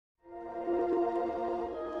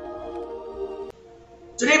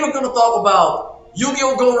Today we're going to talk about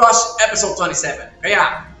Yu-Gi-Oh! Go Rush episode 27.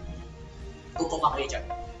 Kaya, tutok na kayo dyan.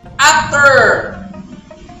 After,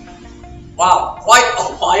 wow, quite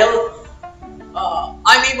a while,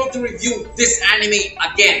 I'm able to review this anime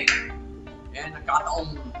again. And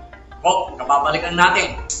nagkataong, kababalikan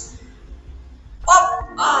natin. But,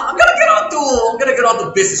 I'm gonna get on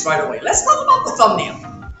to business right away. Let's talk about the thumbnail.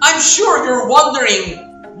 I'm sure you're wondering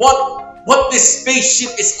what this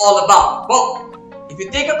spaceship is all about. Well, if you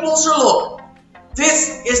take a closer look,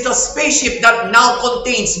 this is the spaceship that now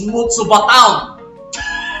contains Mutsuba Town.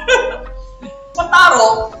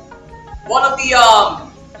 Pataro, one of the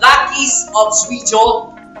lackeys of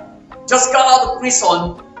Suijo, just got out of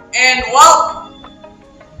prison, and well,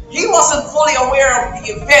 he wasn't fully aware of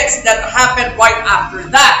the events that happened right after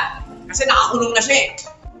that. Kasi nakakulong na siya.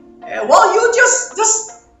 Well, you just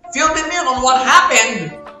filled him in on what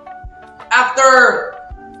happened after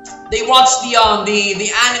they watched the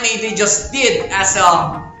anime they just did as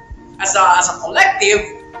a collective.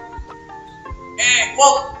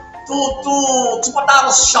 Well, to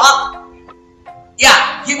Pataro's shock,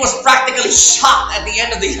 yeah, he was practically shocked at the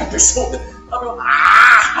end of the episode.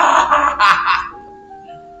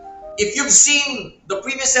 If you've seen the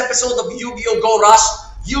previous episode of Yu-Gi-Oh! Go Rush,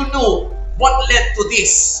 you knew what led to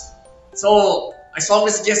this. So I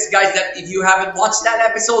strongly suggest, guys, that if you haven't watched that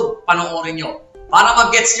episode, panoorin nyo para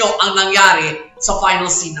mag-gets nyo ang nangyari sa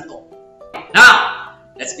final scene na to. Now,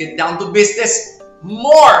 let's get down to business.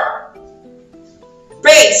 More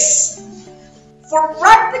base. For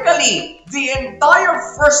practically the entire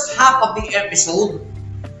first half of the episode,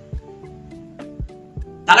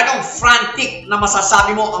 talagang frantic na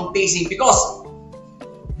masasabi mo ang pacing because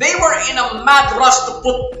they were in a mad rush to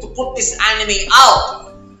put this anime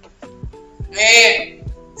out.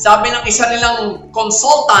 Sabi ng isa nilang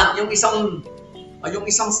consultant, yung isang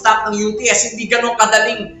staff ng UTS, hindi ganun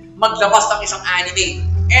kadaling maglabas ng isang anime.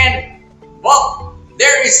 And, well,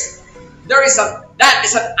 that is an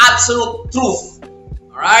absolute truth.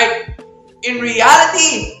 Alright? In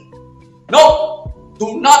reality, no,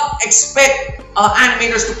 do not expect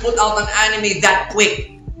animators to put out an anime that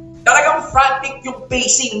quick. Talagang frantic yung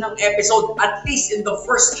pacing ng episode, at least in the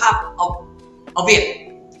first half of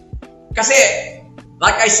it. Kasi,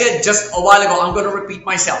 like I said just a while ago, I'm gonna repeat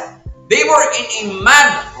myself. They were in a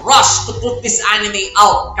mad rush to put this anime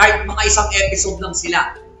out kahit mga isang episode lang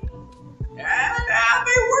sila. And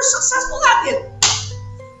they were successful at it.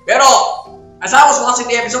 Pero, as I was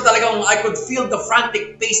watching the episode, talagang I could feel the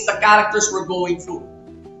frantic pace the characters were going through.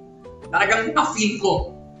 Talagang na-feel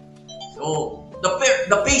ko. So,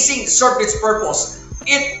 the pacing served its purpose.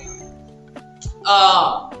 It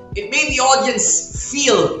made the audience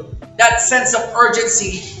feel that sense of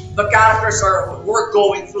urgency the characters were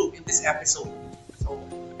going through in this episode. So,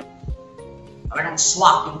 talagang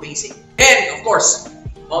swak yung pacing. And, of course,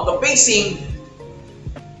 the pacing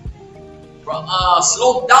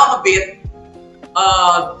slowed down a bit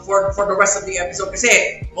for the rest of the episode.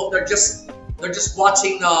 Kasi, well, they're just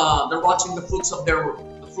watching the fruits of their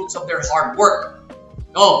hard work.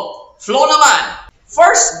 No, flow naman.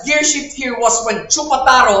 First gear shift here was when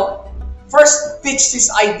Chupataro first pitched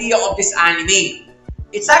his idea of this anime.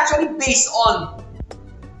 It's actually based on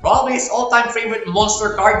probably his all-time favorite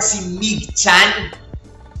monster card, si Mig-chan.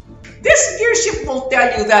 This gear shift will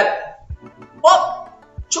tell you that, well,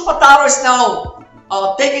 Chupataro is now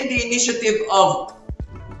taking the initiative of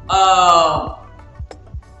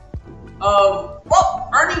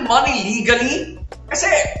earning money legally.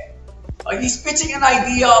 Kasi he's pitching an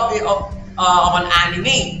idea of an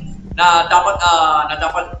anime na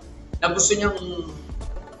gusto niyang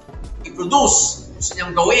i-produce, gusto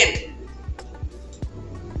niyang gawin.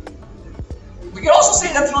 We can also say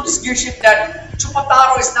that through this gear shift that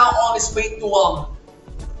Chupataro is now on his way to what's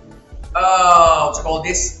it called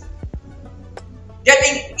this?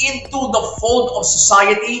 Getting into the fold of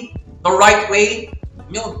society the right way.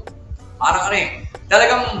 Yun, parang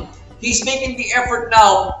talagang he's making the effort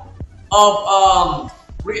now of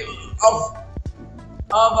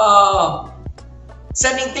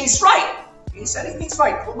setting things right. He's setting things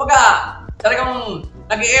right. Kumbaga, talagang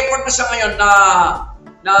nag-e-effort na siya ngayon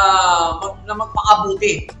na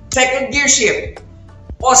magpakabuti. Second gear shift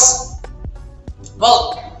was,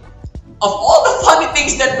 well, of all the funny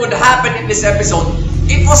things that would happen in this episode,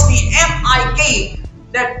 it was the MIK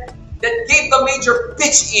that gave the major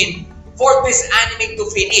pitch in for this anime to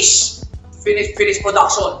finish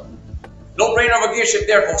production. No brainer of a gear shift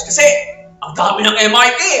there, folks. Kasi ang dami ng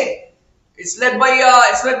MIK. It's led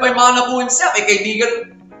by Manabu himself, a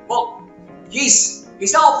kaibigan. Well, he's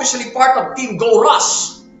now officially part of Team Go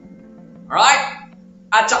Rush. All right.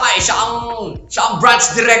 At saka siya ang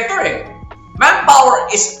branch director eh. Manpower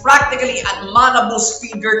is practically at Manabu's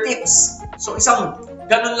fingertips. So isang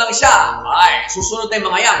ganun lang siya. Ay, susunod na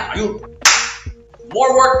yung mga yan. Ayun.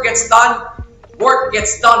 More work gets done. Work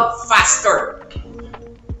gets done faster.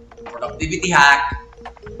 Productivity hack.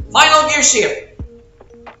 Final gear shift.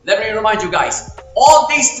 Let me remind you guys. All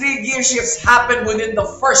these 3 gear shifts happen within the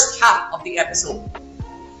first half of the episode.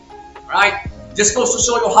 Alright? Just goes to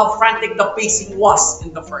show you how frantic the pacing was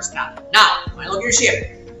in the first half. Now, final gear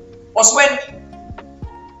shift was when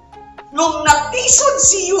nung natisod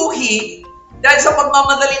si Yuhi dahil sa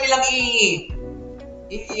pagmamadali nilang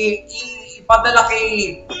ipadala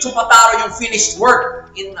kay Tsupataro yung finished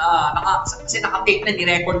work kasi naka-tape na,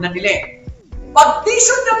 ni-record na nila eh. Pag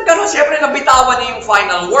tisod niyang gano'n, syempre nabitawan niya yung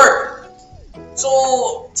final work. So,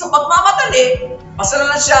 sa pagmamadali, basta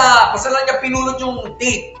lang niya pinulot yung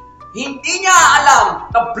tape. Hindi niya alam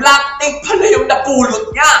na black tape pala yung napulot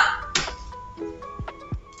niya.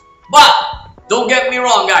 But, don't get me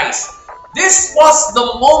wrong guys. This was the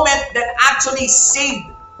moment that actually saved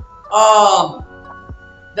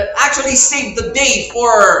the day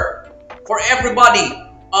for everybody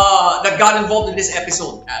that got involved in this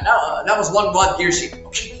episode. That was one wild gear shift.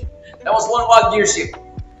 Okay? That was one wild gear shift.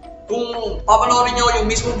 Kung papanoorin nyo yung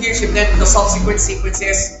mismong gear shift, then the subsequent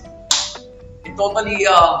sequences, it totally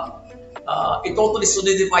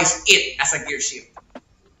solidifies it as a gear shift.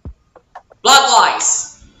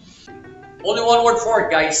 Bloodlines. Only one word for it,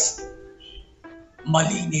 guys.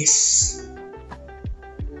 Malinis.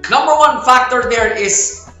 Number one factor there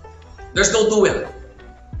is there's no duel.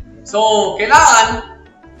 So, kailangan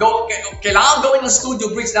gawin ng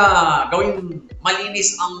studio bridge na gawin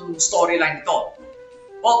malinis ang storyline nito.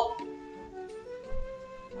 Well,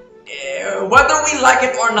 whether we like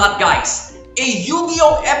it or not, guys, a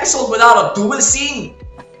Yu-Gi-Oh episode without a duel scene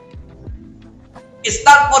is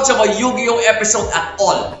not much of a Yu-Gi-Oh episode at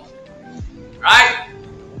all. Right?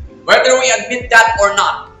 Whether we admit that or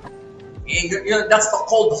not. That's the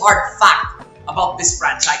cold hard fact about this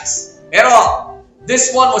franchise. Pero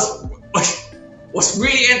this one was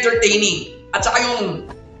really entertaining. At saka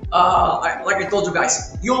yung like I told you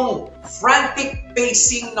guys, yung frantic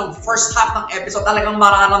pacing ng first half ng episode talagang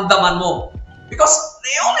mararamdaman mo. Because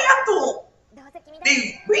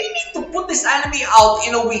they really need to put this anime out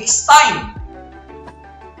in a week's time.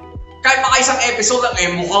 Kahit maka isang episode lang,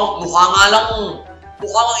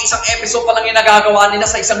 mukhang isang episode pa lang yung nagagawa nila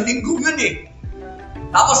sa isang linggo yun eh.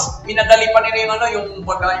 Tapos, minadali pa nila yung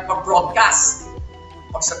pag-broadcast.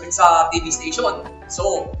 Pagsabit sa TV station.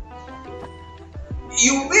 So,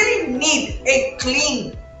 you really need a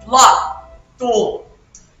clean plot to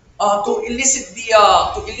elicit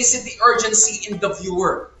the urgency in the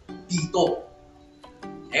viewer dito.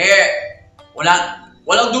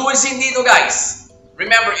 Walang dual scene dito, guys.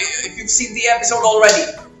 Remember, if you've seen the episode already,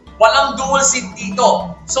 walang dual scene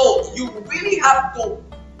dito. So, you really have to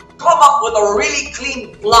come up with a really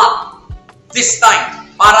clean plot this time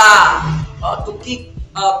para to keep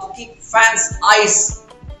fans' eyes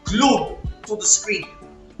glued to the screen.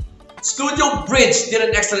 Studio Bridge did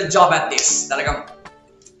an excellent job at this. Talagang,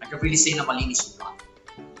 I can really say na malinis yung plot.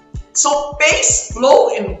 So, pace,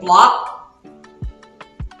 flow, and plot.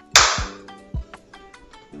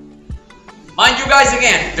 Mind you guys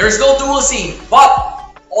again, there's no dual scene, but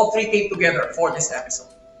all 3 came together for this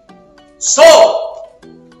episode. So,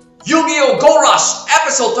 Yu-Gi-Oh! Go Rush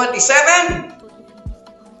episode 27.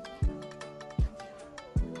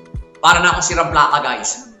 Para na akong sirang plaka,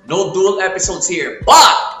 guys. No dual episodes here,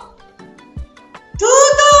 but 2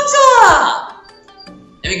 thumbs up!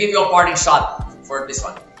 Let me give you a parting shot for this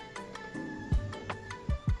one.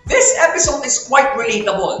 This episode is quite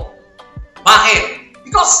relatable. Bakit?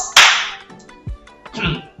 Because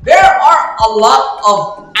there are a lot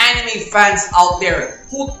of anime fans out there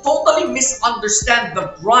who totally misunderstand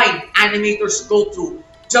the grind animators go through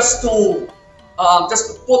just to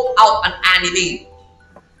put out an anime.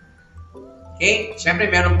 Okay? Siyempre,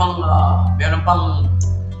 meron pang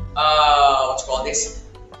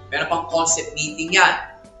concept meeting yan.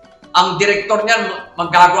 Ang director niyan,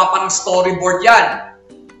 maggagawa pa ng storyboard yan.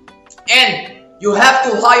 And you have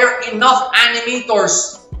to hire enough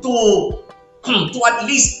animators to at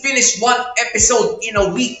least finish 1 episode in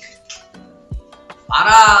a week.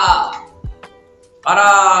 Para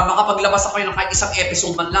makapaglabas ako ng kahit isang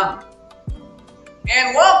episode man lang.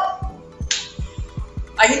 And well,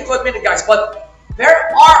 I hate to admit it, guys, but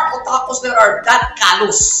there are otakus that are that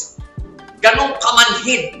callous, ganong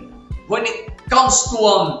kamanhid when it comes to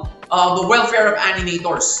the welfare of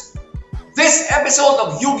animators. This episode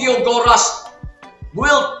of Yu-Gi-Oh! Go Rush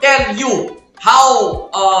will tell you how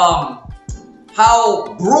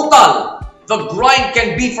how brutal the grind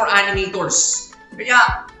can be for animators.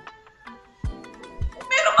 Kaya,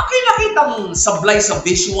 meron makikitang sablay sa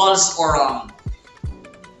visuals or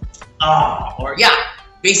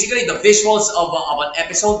basically the visuals of an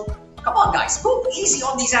episode. Come on guys, go easy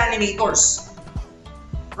on these animators.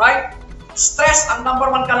 Right? Stress ang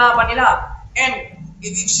 #1 kalaban nila. And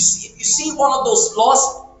if you see one of those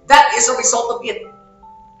flaws, that is a result of it.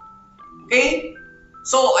 Okay?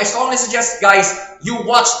 So, I strongly suggest guys, you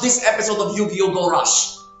watch this episode of Yu-Gi-Oh! Go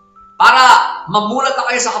Rush. Para mamulat na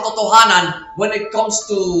kayo sa katotohanan when it comes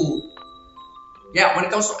to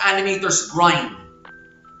animators grind.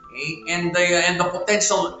 Okay? And the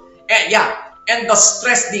potential and the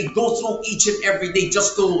stress they go through each and every day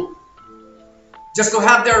just to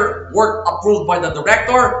have their work approved by the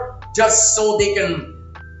director, just so they can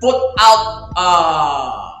put out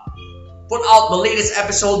the latest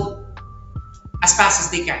episode as fast as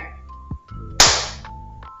they can.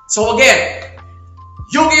 So again,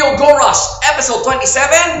 Yu-Gi-Oh! Go Rush episode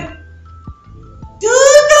 27.